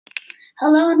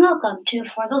Hello and welcome to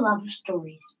For the Love of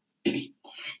Stories. It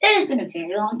has been a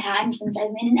very long time since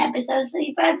I've made an episode, so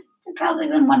you've probably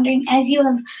been wondering, as you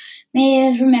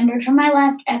may have remembered from my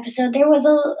last episode, there was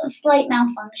a slight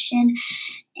malfunction,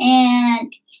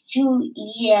 and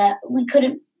we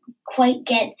couldn't quite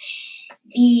get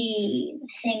the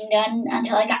thing done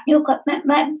until I got new equipment.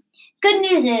 But good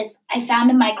news is I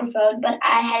found a microphone, but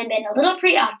I had been a little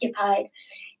preoccupied.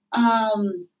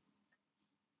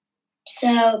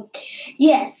 So,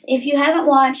 yes, if you haven't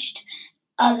watched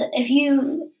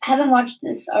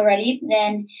this already,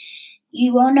 then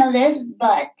you won't know this.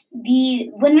 But the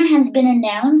winner has been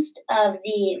announced of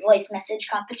the voice message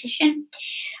competition.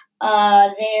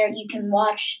 There you can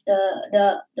watch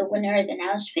the winner's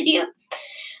announced video.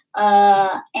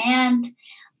 And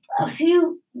a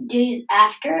few days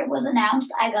after it was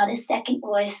announced, I got a second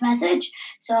voice message.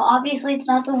 So obviously it's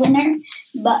not the winner,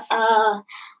 but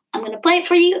I'm going to play it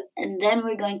for you, and then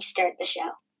we're going to start the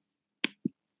show.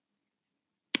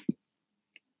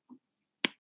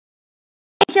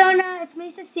 Hey Jonah, it's me,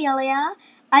 Cecilia.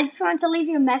 I just wanted to leave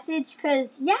you a message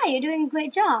because, you're doing a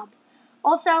great job.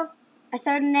 Also, I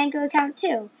started an Anchor account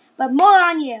too, but more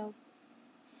on you.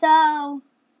 So,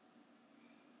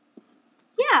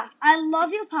 I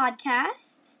love your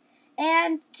podcast,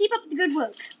 and keep up the good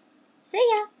work. See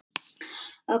ya.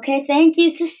 Okay, thank you,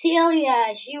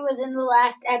 Cecilia. She was in the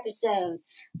last episode.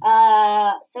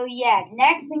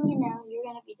 Next thing you know, you're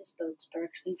going to be the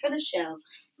spokesperson for the show.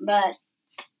 But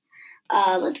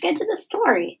let's get to the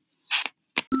story.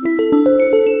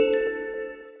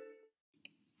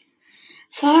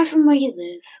 Far from where you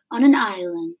live, on an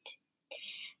island,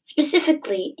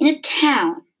 specifically in a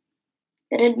town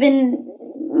that had been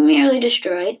nearly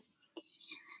destroyed,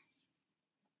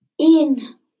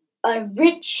 in a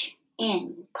rich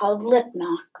inn called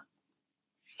Lipnock,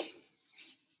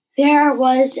 there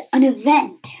was an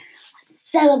event, a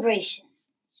celebration.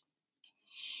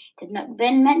 It had not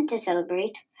been meant to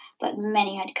celebrate, but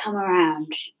many had come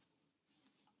around.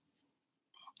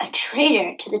 A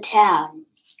traitor to the town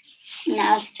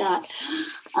now sat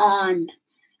on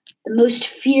the most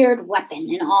feared weapon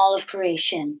in all of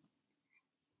creation.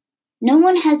 No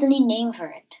one has any name for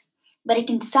it, but it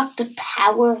can suck the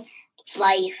power,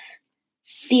 life,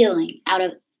 feeling out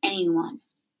of anyone.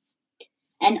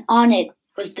 And on it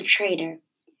was the traitor,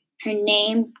 her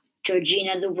name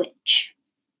Georgina the Witch.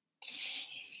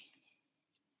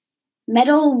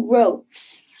 Metal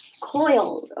ropes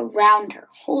coiled around her,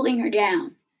 holding her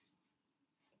down.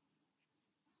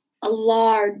 A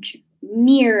large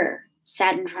mirror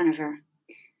sat in front of her.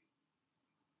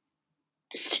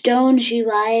 The stone she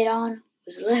lied on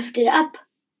was lifted up.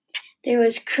 There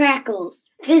was crackles,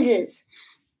 fizzes,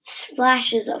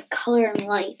 splashes of color and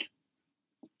light.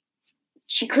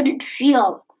 She couldn't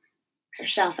feel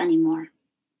herself anymore,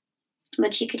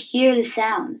 but she could hear the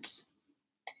sounds.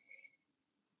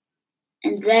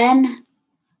 And then,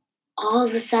 all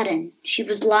of a sudden, she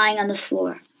was lying on the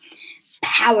floor,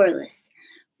 powerless,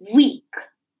 weak.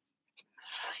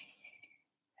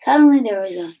 Suddenly there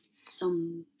was a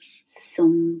thump,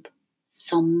 thump,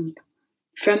 thump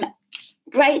from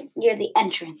right near the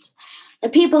entrance. The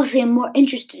people seemed more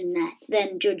interested in that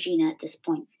than Georgina at this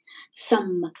point.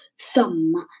 Thump,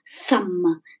 thump,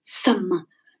 thump, thump.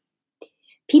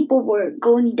 People were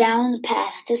going down the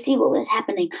path to see what was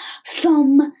happening.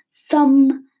 Thump,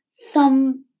 thump,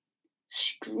 thump.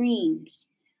 Screams,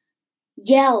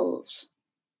 yells.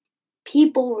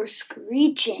 People were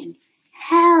screeching,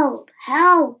 "Help!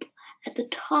 Help!" at the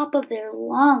top of their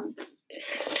lungs.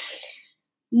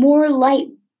 More light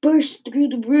burst through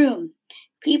the room.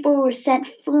 People were sent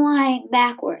flying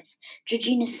backwards.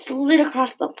 Georgina slid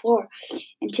across the floor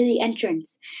into the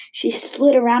entrance. She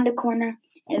slid around a corner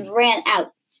and ran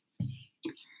out.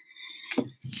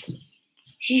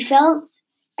 She felt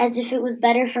as if it was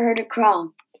better for her to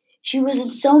crawl. She was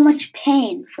in so much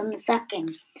pain from the sucking.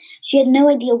 She had no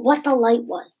idea what the light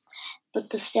was, but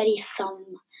the steady thump,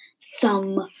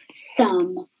 thump,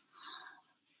 thump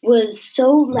was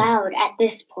so loud at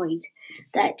this point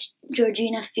that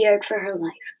Georgina feared for her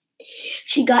life.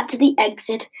 She got to the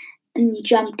exit and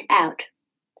jumped out,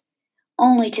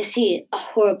 only to see a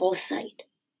horrible sight.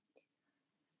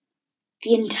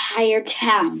 The entire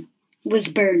town was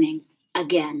burning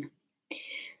again.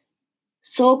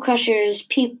 Soul Crushers,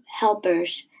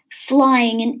 helpers,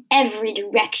 flying in every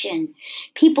direction.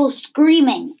 People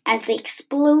screaming as they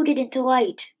exploded into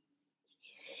light.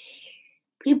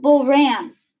 People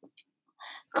ran,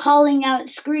 calling out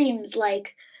screams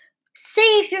like,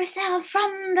 "Save yourself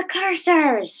from the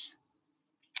cursors!"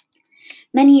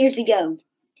 Many years ago,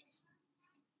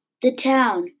 the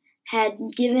town had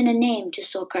given a name to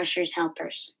Soul Crushers'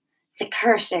 helpers, the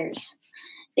cursors.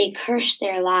 They cursed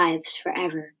their lives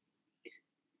forever.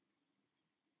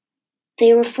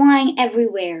 They were flying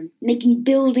everywhere, making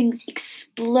buildings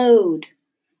explode.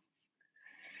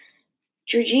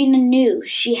 Georgina knew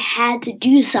she had to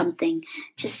do something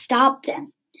to stop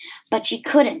them, but she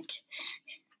couldn't.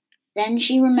 Then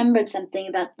she remembered something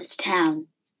about this town.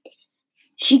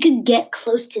 She could get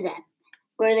close to them,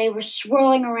 where they were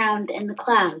swirling around in the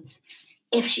clouds,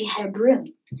 if she had a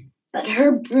broom. But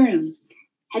her broom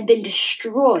had been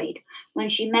destroyed when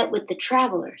she met with the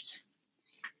travelers.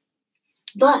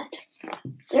 But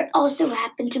there also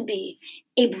happened to be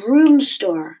a broom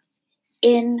store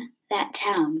in that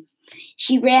town.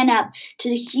 She ran up to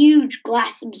the huge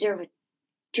glass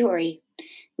observatory,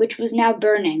 which was now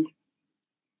burning.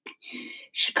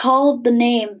 She called the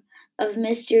name of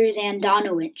Mr.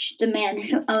 Zandanowicz, the man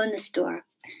who owned the store,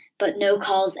 but no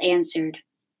calls answered.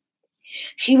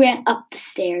 She ran up the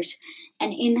stairs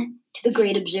and into the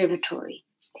great observatory.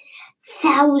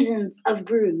 Thousands of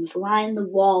brooms lined the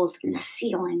walls and the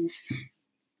ceilings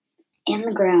and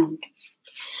the ground.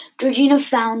 Georgina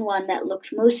found one that looked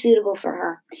most suitable for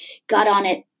her, got on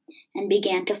it, and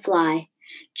began to fly.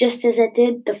 Just as it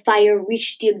did, the fire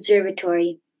reached the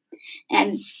observatory,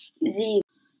 and the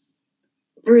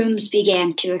brooms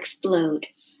began to explode.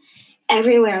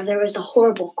 Everywhere there was a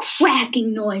horrible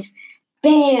cracking noise.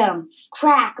 Bam!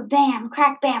 Crack! Bam!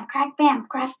 Crack! Bam! Crack! Bam!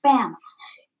 Crack! Bam!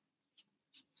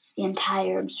 The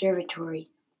entire observatory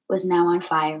was now on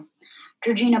fire.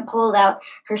 Georgina pulled out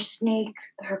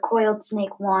her coiled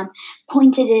snake wand,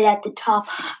 pointed it at the top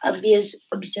of the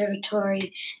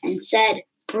observatory, and said,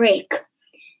 "Break."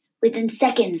 Within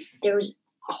seconds, there was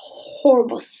a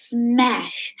horrible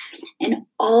smash, and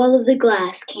all of the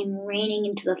glass came raining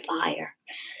into the fire.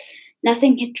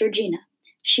 Nothing hit Georgina.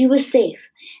 She was safe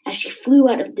as she flew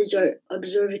out of the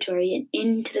observatory and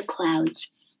into the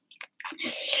clouds.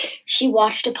 She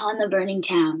watched upon the burning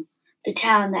town, the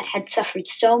town that had suffered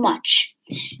so much.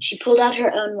 She pulled out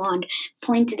her own wand,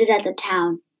 pointed it at the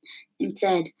town, and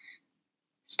said,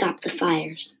 "Stop the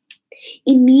fires."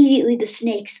 Immediately the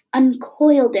snakes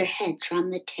uncoiled their heads from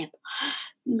the tip,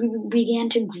 began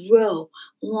to grow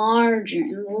larger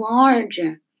and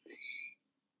larger.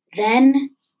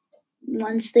 Then,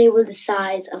 once they were the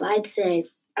size of, I'd say,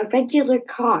 a regular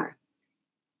car,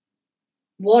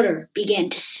 water began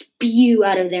to spew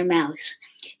out of their mouths,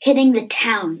 hitting the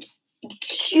towns in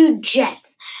huge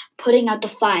jets, putting out the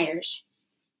fires.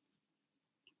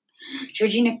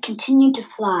 Georgina continued to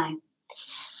fly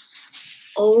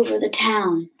over the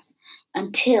town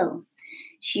until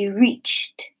she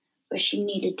reached where she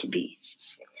needed to be,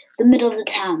 the middle of the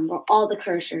town where all the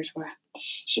cursors were.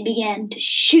 She began to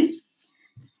shoot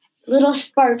little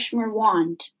sparks from her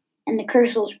wand, and the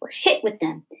cursors were hit with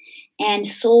them, and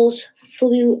souls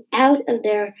flew out of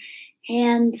their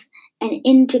hands and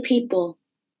into people.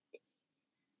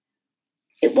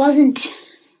 It wasn't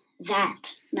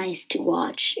that nice to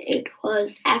watch. It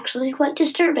was actually quite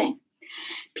disturbing.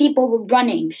 People were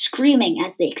running, screaming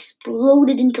as they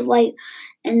exploded into light,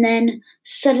 and then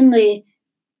suddenly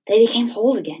they became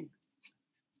whole again.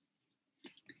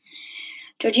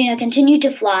 Georgina continued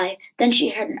to fly. Then she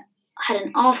had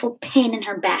an awful pain in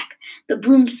her back. The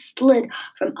broom slid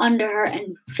from under her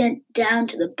and went down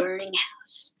to the burning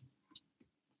house.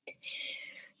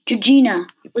 Georgina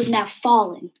was now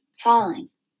falling,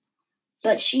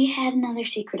 but she had another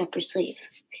secret up her sleeve.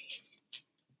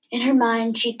 In her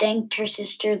mind, she thanked her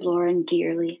sister Lauren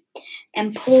dearly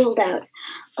and pulled out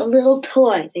a little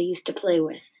toy they used to play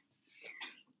with,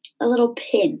 a little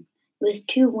pin with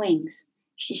 2 wings.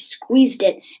 She squeezed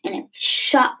it, and it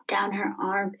shot down her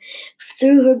arm,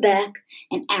 through her back,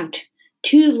 and out.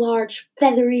 2 large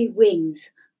feathery wings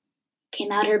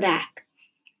came out her back,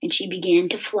 and she began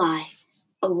to fly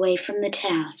away from the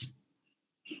town.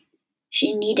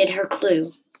 She needed her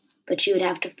clue, but she would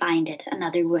have to find it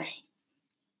another way.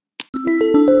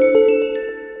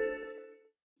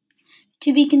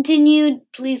 To be continued,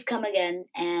 please come again,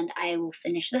 and I will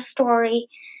finish the story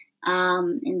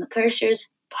in the Cursors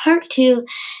Part 2,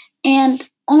 and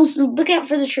also look out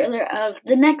for the trailer of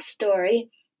the next story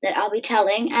that I'll be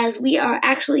telling, as we are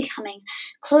actually coming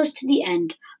close to the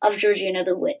end of Georgina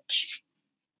the Witch.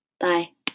 Bye.